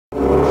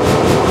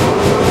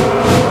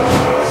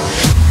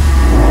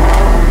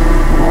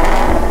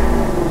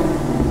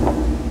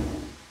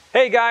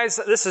Hey guys,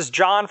 this is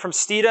John from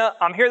Steeda.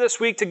 I'm here this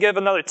week to give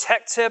another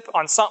tech tip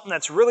on something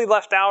that's really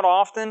left out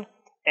often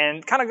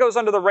and kind of goes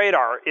under the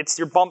radar. It's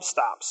your bump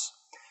stops.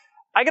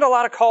 I get a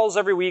lot of calls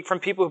every week from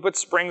people who put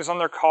springs on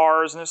their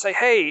cars and they say,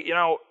 hey,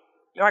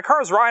 my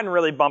car's riding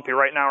really bumpy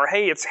right now, or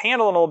hey, it's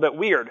handling a little bit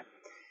weird.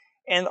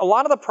 And a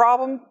lot of the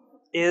problem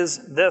is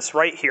this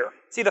right here.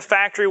 See the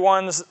factory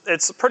ones,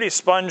 it's pretty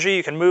spongy,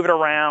 you can move it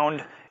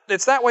around.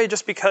 It's that way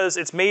just because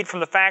it's made from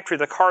the factory,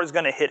 the car is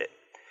going to hit it.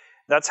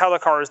 That's how the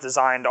car is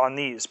designed on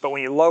these, but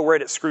when you lower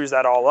it, it screws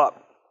that all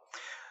up.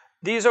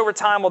 These over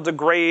time will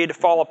degrade,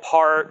 fall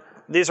apart.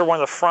 These are one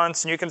of the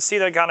fronts, and you can see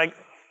they kind of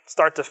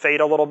start to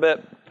fade a little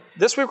bit.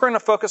 This week we're going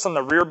to focus on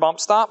the rear bump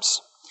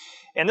stops,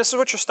 and this is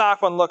what your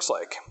stock one looks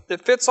like.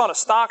 It fits on a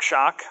stock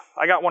shock.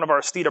 I got one of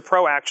our Steeda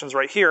Pro Actions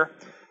right here.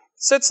 It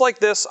sits like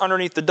this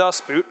underneath the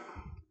dust boot,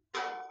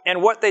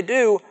 and what they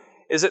do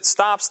is it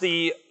stops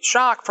the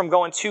shock from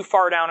going too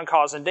far down and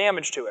causing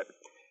damage to it.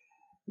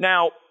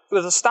 Now,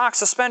 with a stock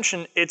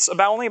suspension, it's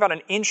only about an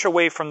inch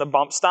away from the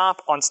bump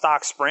stop on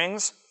stock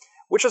springs,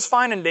 which is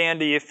fine and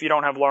dandy if you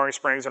don't have lowering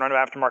springs or don't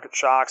have aftermarket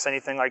shocks,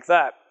 anything like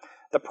that.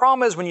 The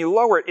problem is when you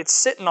lower it, it's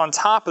sitting on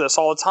top of this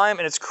all the time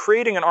and it's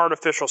creating an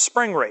artificial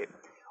spring rate.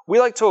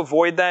 We like to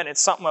avoid that, and it's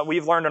something that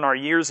we've learned in our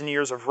years and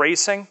years of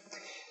racing.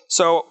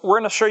 So we're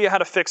going to show you how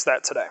to fix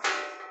that today.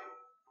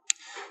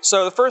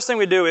 So the first thing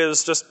we do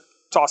is just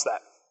toss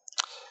that.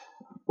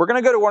 We're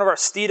going to go to one of our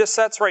Steeda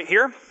sets right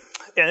here.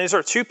 And these are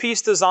a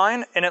two-piece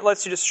design, and it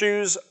lets you just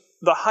choose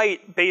the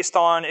height based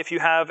on if you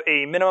have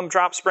a minimum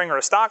drop spring or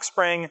a stock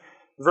spring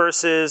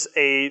versus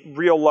a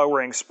real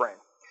lowering spring.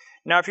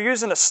 Now, if you're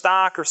using a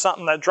stock or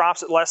something that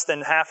drops it less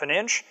than ½ an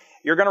inch,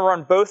 you're going to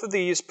run both of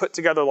these put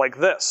together like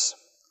this.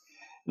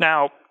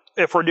 Now,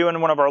 if we're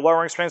doing one of our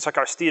lowering springs like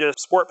our Steeda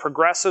Sport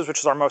Progressives, which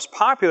is our most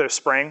popular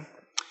spring,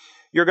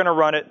 you're going to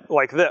run it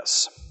like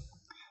this.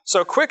 So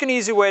a quick and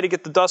easy way to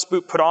get the dust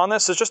boot put on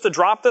this is just to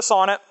drop this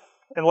on it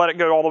and let it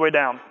go all the way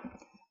down.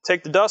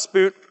 Take the dust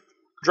boot,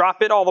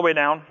 drop it all the way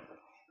down,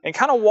 and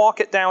kind of walk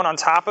it down on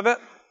top of it,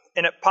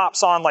 and it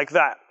pops on like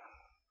that.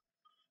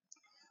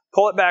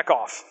 Pull it back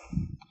off.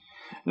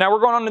 Now we're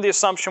going under the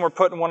assumption we're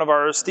putting one of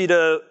our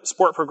Steeda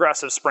Sport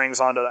Progressive springs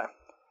onto that.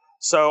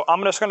 So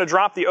I'm just going to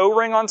drop the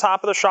O-ring on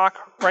top of the shock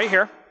right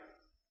here,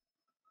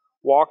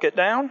 walk it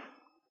down,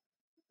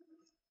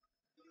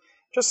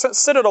 just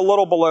sit it a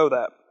little below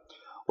that.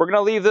 We're going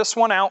to leave this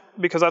one out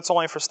because that's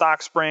only for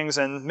stock springs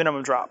and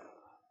minimum drop.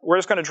 We're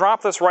just going to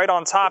drop this right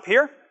on top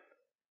here.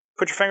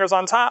 Put your fingers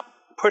on top,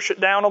 push it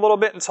down a little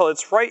bit until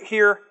it's right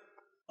here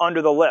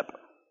under the lip.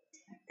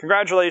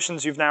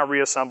 Congratulations, you've now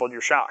reassembled your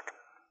shock.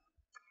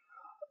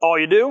 All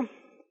you do,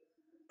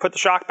 put the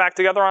shock back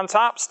together on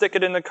top, stick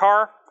it in the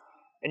car,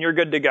 and you're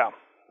good to go.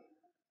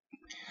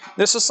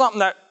 This is something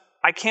that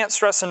I can't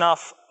stress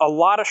enough. A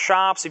lot of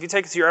shops, if you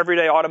take it to your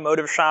everyday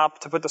automotive shop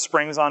to put the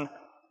springs on,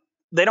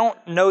 they don't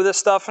know this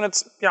stuff, and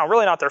it's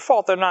really not their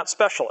fault. They're not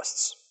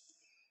specialists.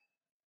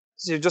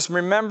 So just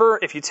remember,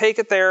 if you take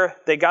it there,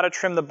 they got to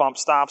trim the bump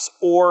stops,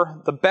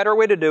 or the better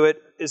way to do it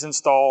is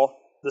install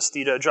the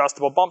Steeda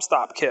Adjustable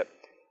Bumpstop Kit.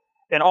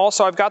 And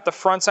also, I've got the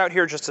fronts out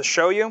here just to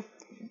show you.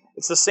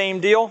 It's the same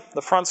deal.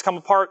 The fronts come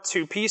apart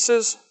 2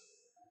 pieces.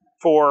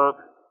 For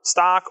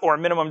stock or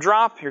minimum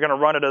drop, you're going to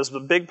run it as the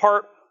big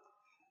part.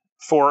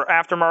 For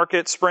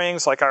aftermarket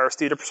springs, like our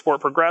Steeda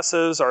Sport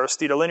Progressives, our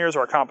Steeda Linears,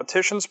 or our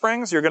competition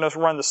springs, you're going to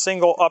run the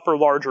single upper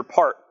larger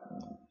part.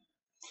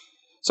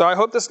 So I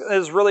hope this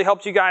has really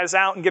helped you guys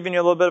out and given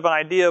you a little bit of an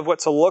idea of what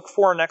to look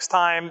for next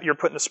time you're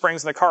putting the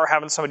springs in the car or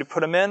having somebody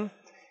put them in.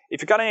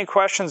 If you've got any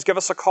questions, give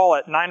us a call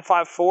at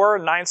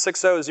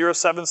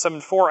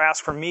 954-960-0774.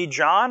 Ask for me,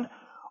 John,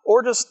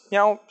 or just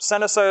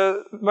send us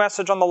a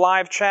message on the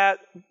live chat,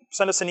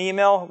 send us an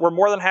email. We're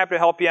more than happy to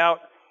help you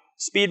out.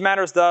 Speed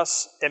matters to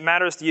us. It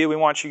matters to you. We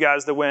want you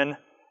guys to win.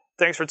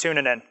 Thanks for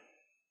tuning in.